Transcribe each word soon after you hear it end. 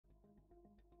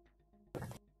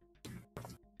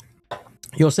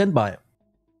Yo, Senpai,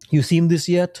 you seen this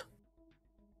yet?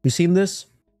 You seen this?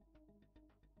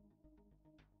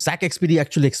 Zach XPD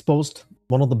actually exposed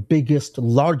one of the biggest,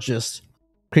 largest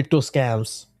crypto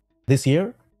scams this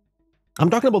year. I'm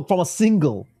talking about from a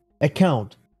single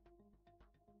account.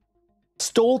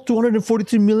 Stole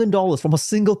 $243 million from a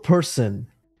single person.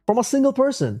 From a single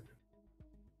person.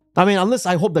 I mean, unless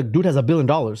I hope that dude has $1 billion.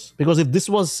 Because if this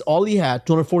was all he had,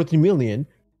 243 million,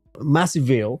 massive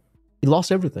veil, he lost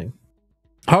everything.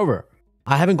 However,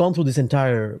 I haven't gone through this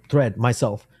entire thread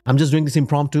myself. I'm just doing this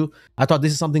impromptu. I thought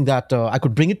this is something that I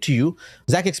could bring it to you.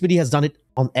 Zach XPD has done it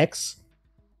on X,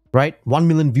 right? 1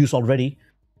 million views already.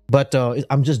 But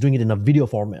I'm just doing it in a video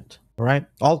format, all right?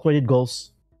 All credit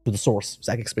goes to the source,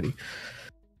 Zach XPD.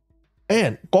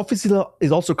 And CoffeeZilla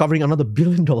is also covering another $1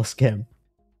 billion scam.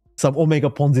 Some Omega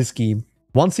Ponzi scheme.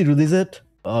 Once he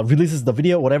releases the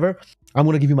video, whatever, I'm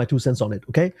going to give you my 2 cents on it,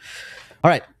 okay?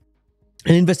 All right.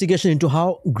 An investigation into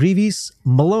how Greaves,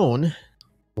 Malone,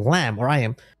 Lamb, or I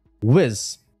am,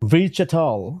 Wiz, Veer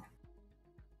Chatal,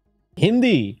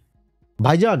 Hindi,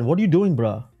 Baijan, what are you doing,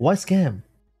 bruh? Why scam?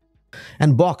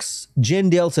 And Box,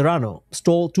 Jane Dale Serrano,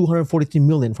 stole 243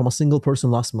 million from a single person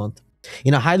last month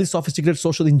in a highly sophisticated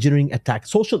social engineering attack.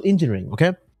 Social engineering,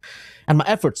 okay? And my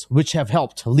efforts, which have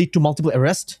helped lead to multiple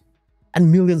arrests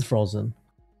and millions frozen.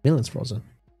 Millions frozen.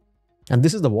 And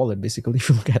this is the wallet, basically, if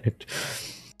you look at it.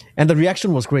 And the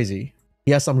reaction was crazy.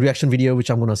 He has some reaction video, which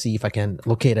I'm going to see if I can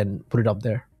locate and put it up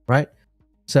there, right?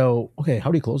 So, okay, how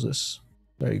do you close this?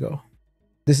 There you go.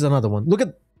 This is another one. Look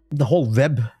at the whole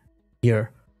web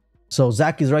here. So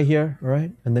Zach is right here,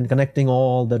 right? And then connecting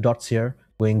all the dots here,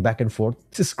 going back and forth.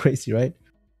 This is crazy, right?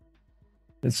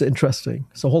 It's interesting.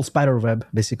 It's a whole spider web,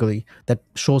 basically, that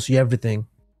shows you everything.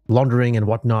 Laundering and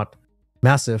whatnot.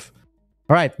 Massive.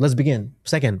 All right, let's begin.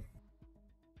 Second.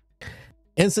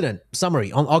 Incident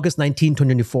summary on August 19,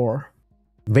 2024.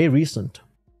 Very recent.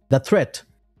 The threat.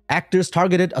 Actors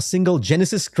targeted a single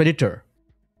Genesis creditor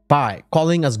by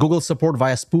calling as Google support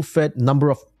via spoof-fed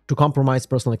number to compromise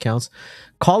personal accounts.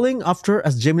 Calling after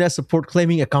as Gemini support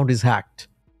claiming account is hacked.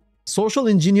 Social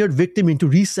engineered victim into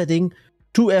resetting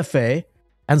 2FA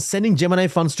and sending Gemini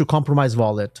funds to compromise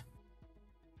wallet.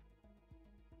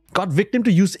 Got victim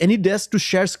to use any desk to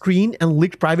share screen and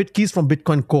leaked private keys from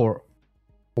Bitcoin Core.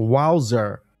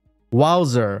 Wowzer.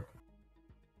 Wowzer.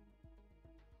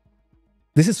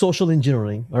 This is social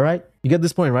engineering, all right? You get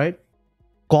this point, right?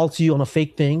 Calls you on a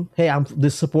fake thing. Hey, I'm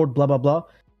this support, blah, blah, blah.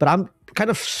 But I'm kind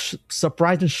of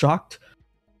surprised and shocked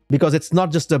because it's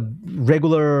not just a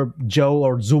regular Joe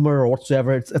or Zoomer or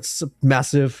whatsoever. It's a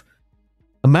massive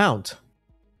amount.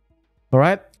 All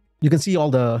right? You can see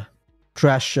all the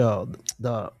trash,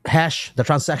 the hash, the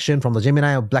transaction from the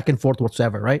Gemini back and forth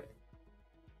whatsoever, right?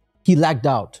 He lagged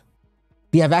out.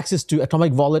 We have access to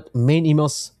Atomic Wallet, main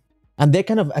emails, and they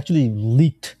kind of actually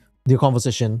leaked the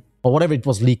conversation or whatever it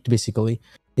was leaked, basically.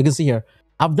 You can see here,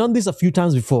 I've done this a few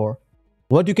times before.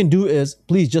 What you can do is,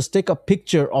 please just take a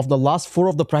picture of the last 4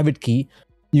 of the private key.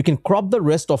 You can crop the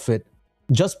rest of it.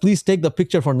 Just please take the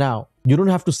picture for now. You don't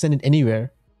have to send it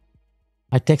anywhere.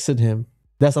 I texted him.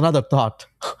 That's another thought.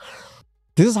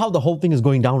 This is how the whole thing is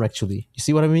going down, actually. You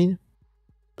see what I mean?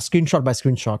 Screenshot by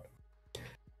screenshot.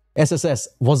 SSS,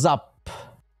 what's up?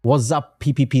 What's up,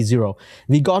 PPP0?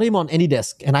 We got him on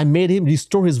AnyDesk, and I made him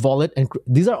restore his wallet. And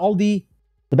these are all the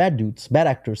bad dudes, bad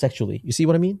actors, actually. You see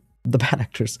what I mean? The bad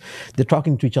actors. They're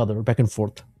talking to each other back and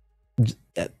forth.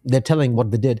 They're telling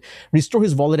what they did. Restore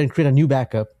his wallet and create a new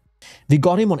backup. We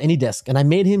got him on AnyDesk, and I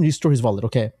made him restore his wallet.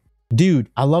 Okay. Dude,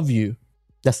 I love you.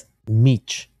 That's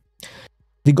Meech.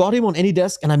 We got him on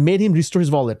AnyDesk, and I made him restore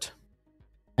his wallet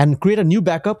and create a new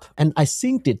backup, and I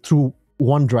synced it through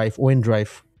OneDrive,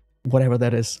 OneDrive, whatever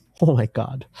that is. Oh my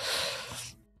God.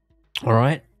 All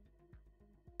right.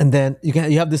 And then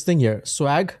you have this thing here,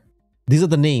 swag. These are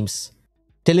the names.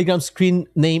 Telegram screen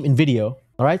name in video.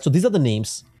 All right. So these are the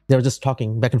names. They're just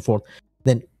talking back and forth.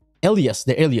 Then alias,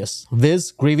 their alias.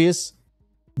 Viz, Gravius.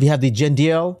 We have the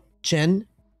Jendiel, Chen,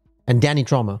 and Danny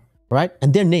Trauma. Right.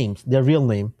 And their names, their real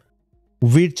name.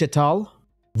 Veer Chatal.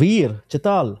 Veer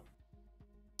Chatal.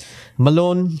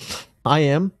 Malone, I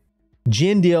am.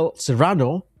 Jane Dale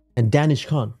Serrano, and Danish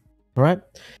Khan. All right.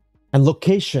 And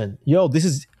location. Yo, this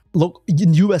is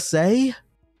in USA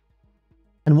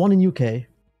and one in UK.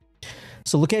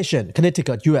 So location,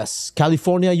 Connecticut, US,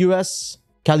 California, US,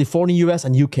 California, US,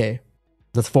 and UK.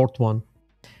 That's the 4th one.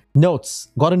 Notes,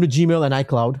 got into Gmail and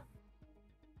iCloud.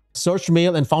 Searched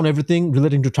mail and found everything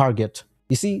relating to Target.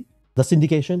 You see the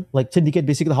syndication? Like syndicate,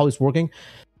 basically how it's working.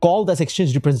 Called as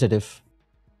exchange representative.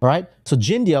 All right. So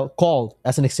Jindial called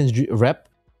as an exchange rep.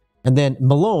 And then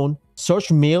Malone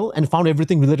searched mail and found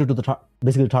everything related to the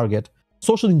basically Target.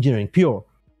 Social engineering, pure.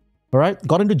 All right,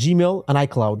 got into Gmail and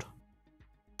iCloud.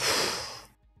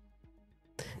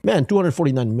 Man,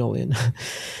 249 million.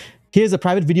 Here's a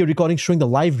private video recording showing the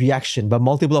live reaction by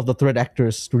multiple of the threat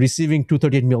actors to receiving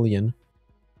 238 million.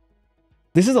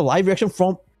 This is a live reaction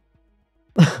from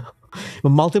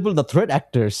multiple of the threat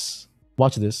actors.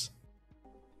 Watch this.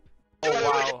 Oh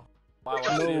wow. Wow,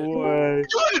 I see No it. way.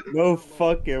 No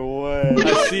fucking way.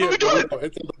 I see it, bro.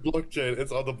 It's on the blockchain.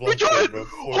 It's on the blockchain, bro.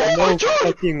 No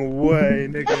fucking way,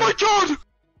 nigga. Oh my god!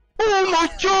 Oh my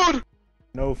god!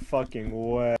 No fucking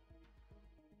way.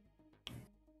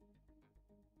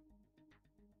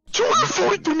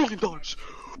 $242 million!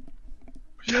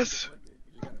 Yes!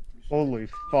 Holy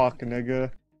fuck,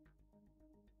 nigga.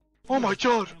 Oh my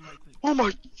god! Oh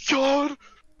my god!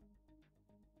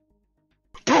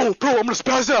 Bro, I'm gonna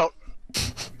spaz out!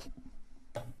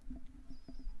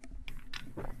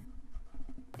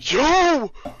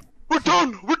 Yo! We're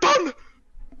done!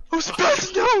 I'm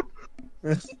spazzing out!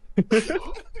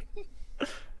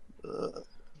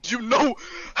 Do you know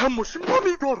how much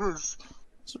money that is?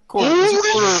 It's a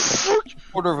Holy fuck!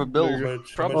 quarter of a bill.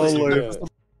 Rich. Probably. Holy-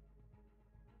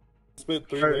 Split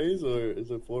 3 ways or is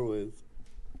it 4 ways?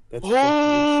 That's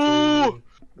Oh!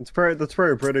 That's pretty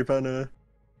pretty, Penny.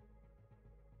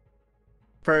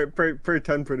 Pretty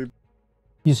 10 pretty.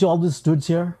 You see all these dudes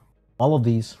here? All of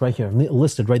these right here,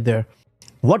 listed right there.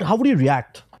 How would you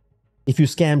react if you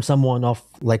scammed someone of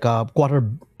like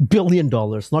 $250 million,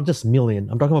 not just million?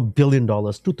 I'm talking about $1 billion,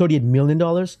 $238 million.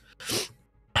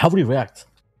 How would you react?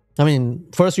 I mean,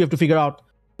 first you have to figure out,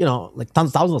 you know, like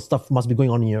thousands of stuff must be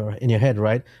going on in your head,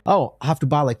 right? Oh, I have to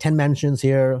buy like 10 mansions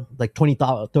here, like 20,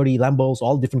 30 Lambos,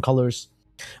 all different colors.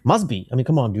 Must be. I mean,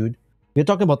 come on, dude. We're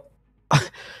talking about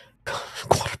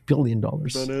 $250 million.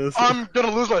 That is. I'm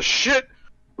gonna lose my shit!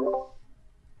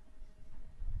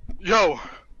 Yo!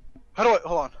 How do I...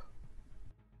 hold on.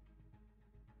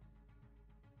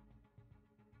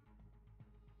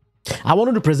 I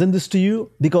wanted to present this to you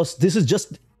because this is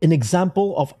just an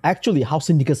example of actually how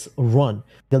syndicates run.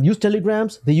 They'll use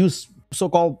telegrams, they use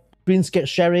so-called screen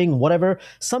sharing, whatever.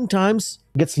 Sometimes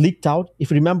gets leaked out. If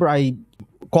you remember, I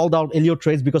called out Elio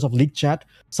Trades because of leaked chat.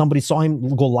 Somebody saw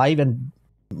him go live and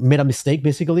made a mistake,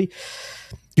 basically.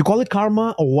 You call it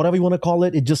karma or whatever you want to call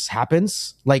it, it just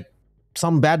happens. Like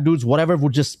some bad dudes, whatever,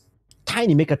 would just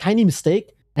make a tiny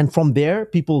mistake. And from there,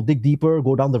 people dig deeper,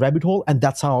 go down the rabbit hole, and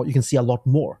that's how you can see a lot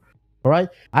more. All right?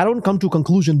 I don't come to a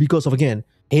conclusion because of, again,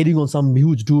 hating on some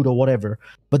huge dude or whatever.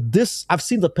 But this, I've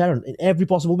seen the pattern in every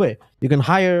possible way. You can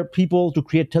hire people to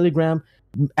create Telegram,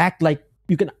 act like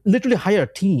you can literally hire a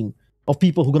team of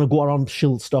people who are going to go around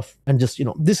shill stuff and just, you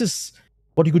know, this is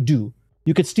what you could do.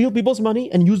 You could steal people's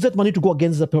money and use that money to go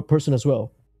against the person as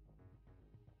well.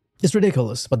 It's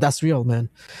ridiculous, but that's real, man.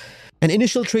 An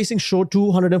initial tracing showed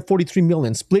 243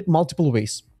 million split multiple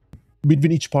ways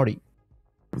between each party,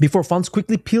 before funds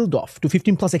quickly peeled off to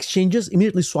 15 plus exchanges,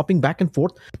 immediately swapping back and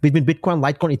forth between Bitcoin,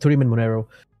 Litecoin, Ethereum, and Monero.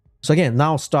 So again,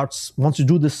 now starts, once you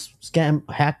do this scam,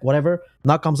 hack, whatever,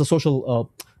 now comes the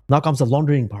now comes the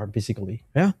laundering part, basically.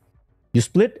 Yeah, you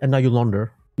split and now you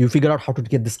launder. You figure out how to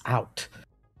get this out,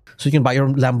 so you can buy your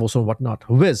own Lambos or whatnot.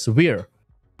 Weir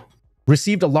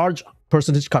received a large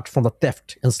percentage cut from the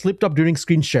theft and slipped up during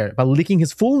screen share by leaking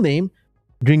his full name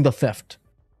during the theft.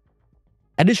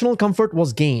 Additional comfort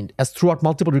was gained as throughout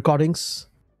multiple recordings,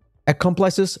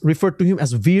 accomplices referred to him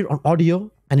as Veer on audio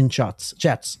and in chats.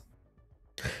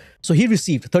 So he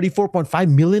received 34.5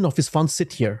 million of his funds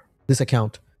sit here, this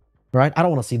account, right? I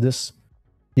don't want to see this.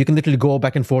 You can literally go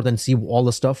back and forth and see all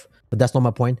the stuff, but that's not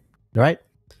my point, right?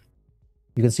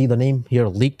 You can see the name here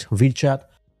leaked, Veer chat.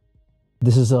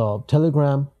 This is a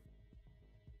Telegram.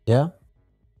 Yeah,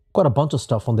 got a bunch of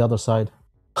stuff on the other side.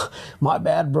 My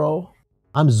bad, bro.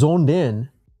 I'm zoned in.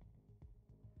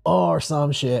 Or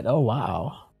some shit. Oh,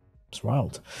 wow. It's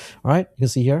wild. All right, you can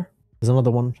see here. There's another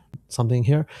one, something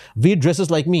here. V dresses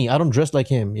like me. I don't dress like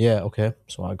him. Yeah, okay.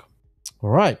 Swag.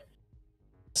 All right.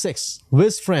 6.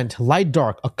 Wiz friend, Light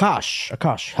Dark,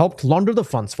 Akash helped launder the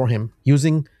funds for him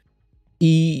using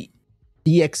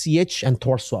EXEH and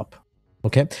TorSwap.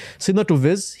 Okay. Similar to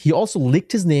Wiz, he also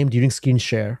leaked his name during screen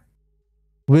share.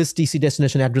 Wiz TC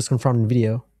destination address confirmed in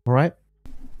video. All right.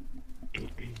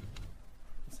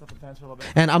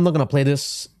 And I'm not gonna play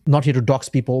this. Not here to dox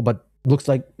people, but looks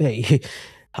like, hey,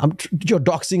 you're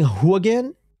doxing who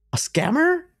again? A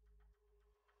scammer?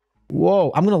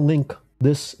 Whoa! I'm gonna link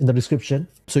this in the description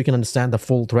so you can understand the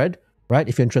full thread. Right?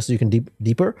 If you're interested, you can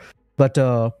deeper. But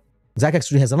Zach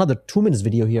actually has another 2 minutes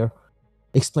video here.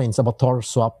 Explains about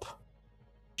TorSwap.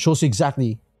 Shows you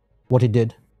exactly what he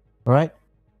did. All right.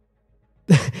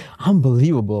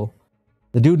 Unbelievable.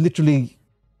 The dude literally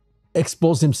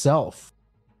exposed himself.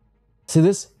 See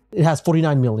this? It has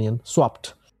 49 million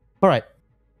swapped. All right.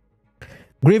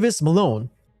 Grievous Malone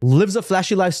lives a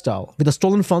flashy lifestyle with the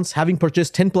stolen funds, having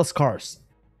purchased 10 plus cars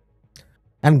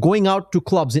and going out to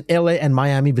clubs in LA and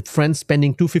Miami with friends,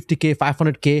 spending 250K,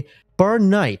 500K per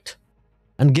night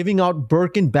and giving out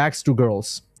Birkin bags to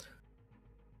girls.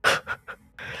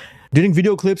 During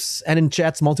video clips and in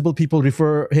chats, multiple people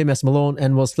refer him as Malone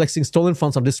and was flexing stolen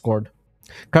funds on Discord.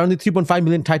 Currently 3.5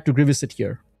 million tied to Grievous sit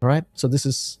here. All right. So this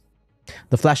is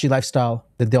the flashy lifestyle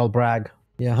that they all brag.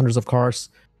 Yeah. Hundreds of cars.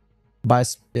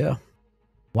 Buys. Yeah.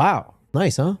 Wow.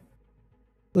 Nice, huh?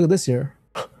 Look at this here.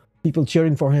 People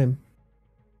cheering for him.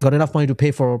 Got enough money to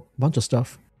pay for a bunch of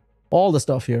stuff. All the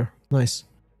stuff here. Nice.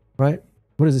 Right?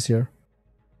 What is this here?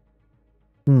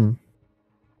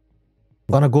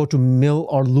 Gonna go to mill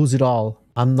or lose it all.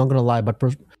 I'm not gonna lie, but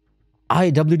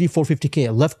IWD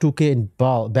 450K, left 2K in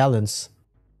balance.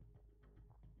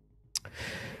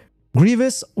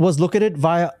 Grievous was located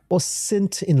via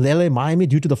OSINT in LA, Miami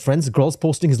due to the friends, girls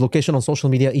posting his location on social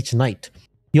media each night.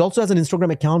 He also has an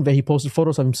Instagram account where he posted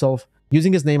photos of himself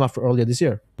using his name after earlier this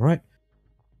year. All right.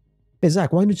 Hey,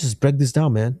 Zach, why don't you just break this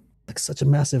down, man? Like such a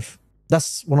massive...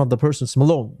 That's one of the persons.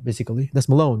 Malone, basically. That's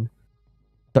Malone.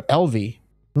 .lv.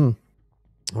 All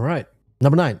right.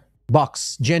 Number 9.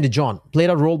 Box. Jan DeJohn played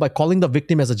a role by calling the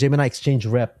victim as a Gemini Exchange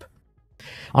rep.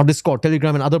 On Discord,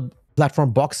 Telegram, and other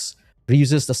platform, Box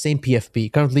reuses the same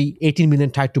PFP. Currently, 18 million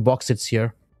tied to Box sits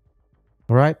here.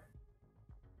 All right.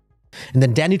 And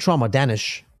then Danny Trauma,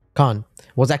 Danish Khan,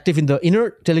 was active in the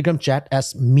inner Telegram chat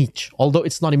as Meech. Although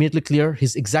it's not immediately clear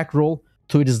his exact role,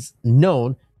 though it is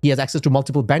known he has access to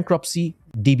multiple bankruptcy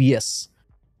DBS.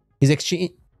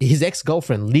 His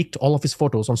ex-girlfriend leaked all of his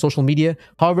photos on social media.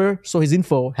 However, so his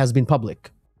info has been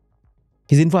public.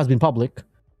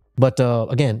 But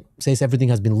again, says everything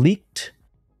has been leaked.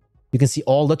 You can see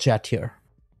all the chat here.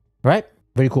 Right?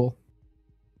 Very cool.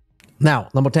 Now,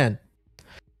 number 10.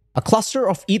 A cluster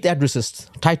of ETH addresses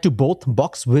tied to both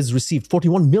BoxWiz received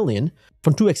 41 million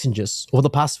from 2 exchanges over the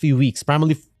past few weeks,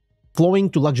 primarily flowing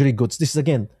to luxury goods. This is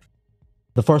again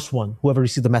the first one, whoever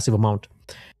received the massive amount.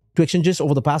 2 exchanges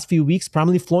over the past few weeks,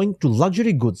 primarily flowing to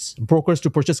luxury goods, brokers to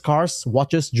purchase cars,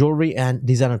 watches, jewelry, and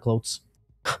designer clothes.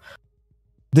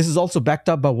 This is also backed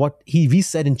up by what we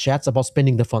said in chats about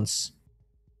spending the funds.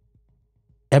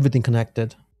 Everything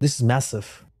connected. This is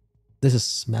massive. This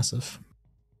is massive.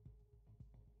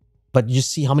 But you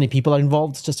see how many people are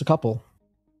involved? It's just a couple,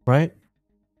 right?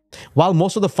 While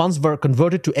most of the funds were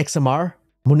converted to XMR,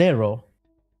 Monero,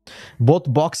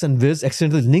 both Box and Wiz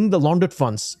accidentally linked the laundered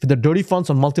funds with the dirty funds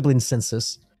on multiple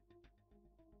instances.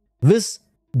 Wiz,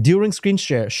 during screen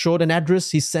share, showed an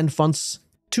address he sent funds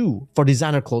to for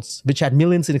designer clothes, which had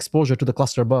millions in exposure to the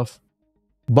cluster above.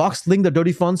 Box linked the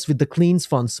dirty funds with the clean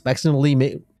funds by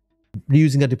accidentally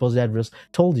reusing a deposit address.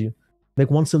 Told you, make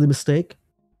one silly mistake,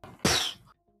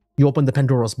 you open the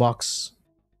Pandora's box.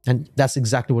 And that's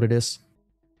exactly what it is.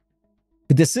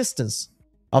 With the assistance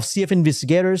of CF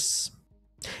investigators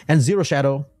and Zero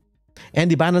Shadow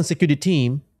and the Binance security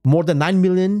team, more than 9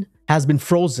 million has been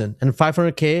frozen and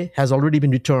 500K has already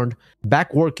been returned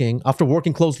back working after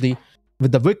working closely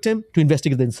with the victim to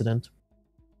investigate the incident.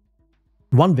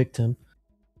 One victim.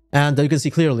 And you can see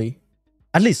clearly,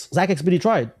 at least Zach XBD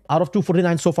tried. Out of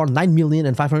 249 so far, 9 million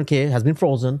and 500K has been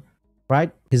frozen,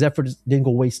 right? His efforts didn't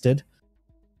go wasted.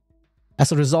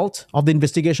 As a result of the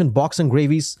investigation, Box and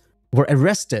Gravies were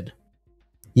arrested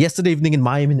yesterday evening in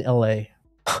Miami in LA.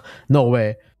 No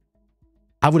way.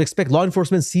 I would expect law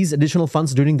enforcement seized additional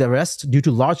funds during the arrest due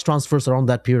to large transfers around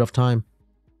that period of time.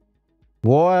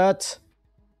 What?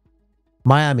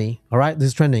 Miami, all right? This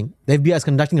is trending. The FBI is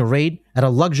conducting a raid at a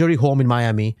luxury home in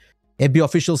Miami. FBI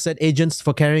officials said agents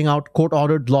for carrying out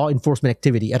court-ordered law enforcement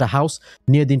activity at a house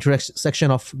near the intersection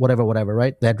of whatever,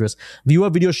 right? The address. Viewer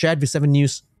video shared with 7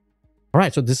 News. All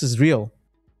right, so this is real.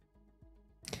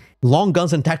 Long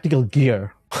guns and tactical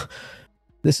gear.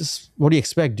 This is what do you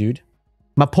expect, dude?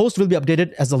 My post will be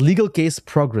updated as the legal case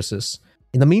progresses.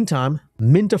 In the meantime,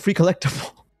 mint a free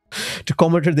collectible to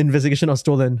commemorate the investigation of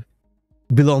stolen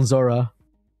Bilon Zora.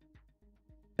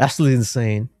 Absolutely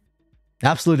insane.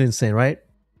 Absolutely insane, right?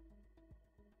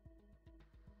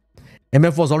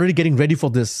 MF was already getting ready for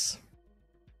this.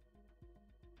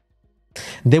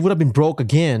 They would have been broke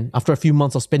again after a few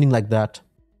months of spending like that.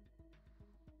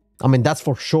 I mean, that's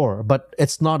for sure. But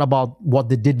it's not about what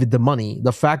they did with the money.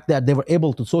 The fact that they were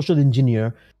able to social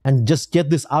engineer and just get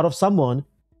this out of someone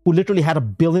who literally had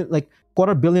 $1 billion, like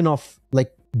 $250 million of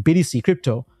like BTC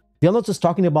crypto. They're not just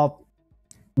talking about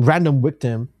random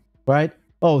victim, right?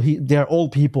 Oh, they're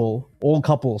old people, old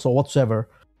couples or whatsoever.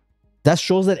 That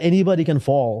shows that anybody can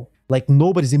fall. Like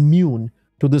nobody's immune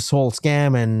to this whole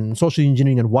scam and social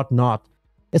engineering and whatnot.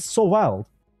 It's so wild,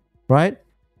 right?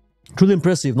 Truly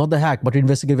impressive. Not the hack, but your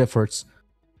investigative efforts.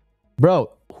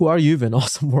 Bro, who are you even?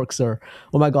 Awesome work, sir.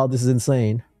 Oh my god, this is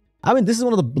insane. I mean, this is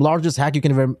one of the largest hack you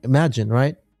can ever imagine,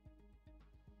 right?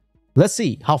 Let's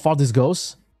see how far this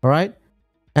goes, all right?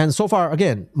 And so far,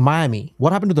 again, Miami.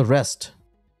 What happened to the rest,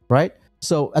 right?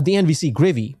 So at the end, we see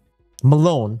Gravy,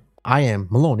 Malone. I am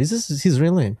Malone. Is this his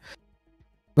real name?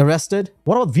 Arrested.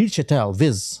 What about Veer Chetal,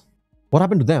 Viz? What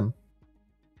happened to them?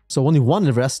 So only one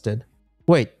arrested.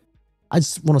 Wait, I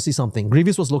just want to see something.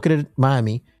 Grievous was located in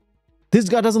Miami. This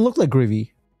guy doesn't look like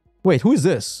Gravy. Wait, who is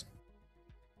this?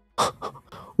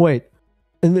 Wait,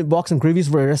 Investment Box and Gravies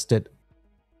were arrested.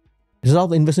 Result of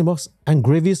the Investment Box and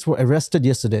Gravies were arrested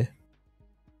yesterday.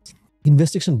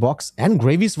 Investigation Box and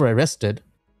Gravies were arrested.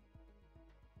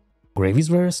 Gravies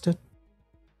were arrested?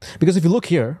 Because if you look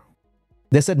here,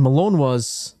 they said Malone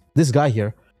was this guy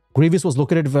here. Gravies was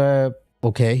located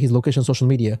okay, his location social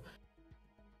media.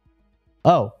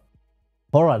 Oh.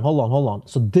 Alright, hold on.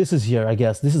 So this is here, I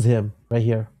guess. This is him right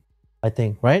here. I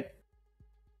think, right?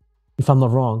 If I'm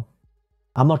not wrong.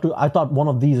 I thought one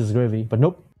of these is Gravy, but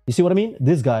nope. You see what I mean?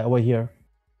 This guy over here.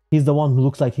 He's the one who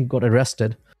looks like he got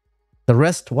arrested. The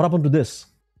rest, what happened to this?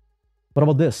 What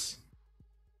about this?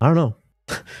 I don't know.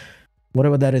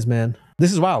 Whatever that is, man.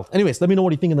 This is wild. Anyways, let me know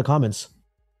what you think in the comments.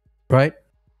 Right?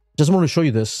 Just want to show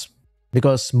you this.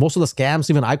 Because most of the scams,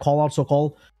 even I call out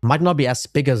so-called, might not be as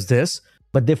big as this,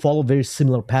 but they follow a very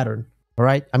similar pattern.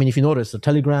 Alright? I mean, if you notice, the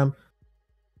Telegram,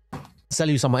 sell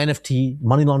you some NFT,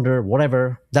 money launder,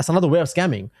 whatever. That's another way of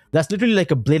scamming. That's literally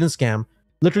like a blatant scam.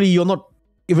 Literally, you don't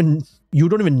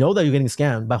even know that you're getting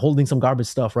scammed by holding some garbage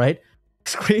stuff, right?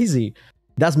 It's crazy.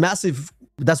 That's massive.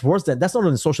 That's worse than, that's not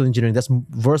even social engineering. That's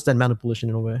worse than manipulation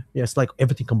in a way. Yeah, it's like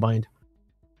everything combined.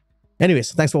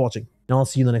 Anyways, thanks for watching. And I'll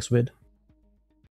see you in the next vid.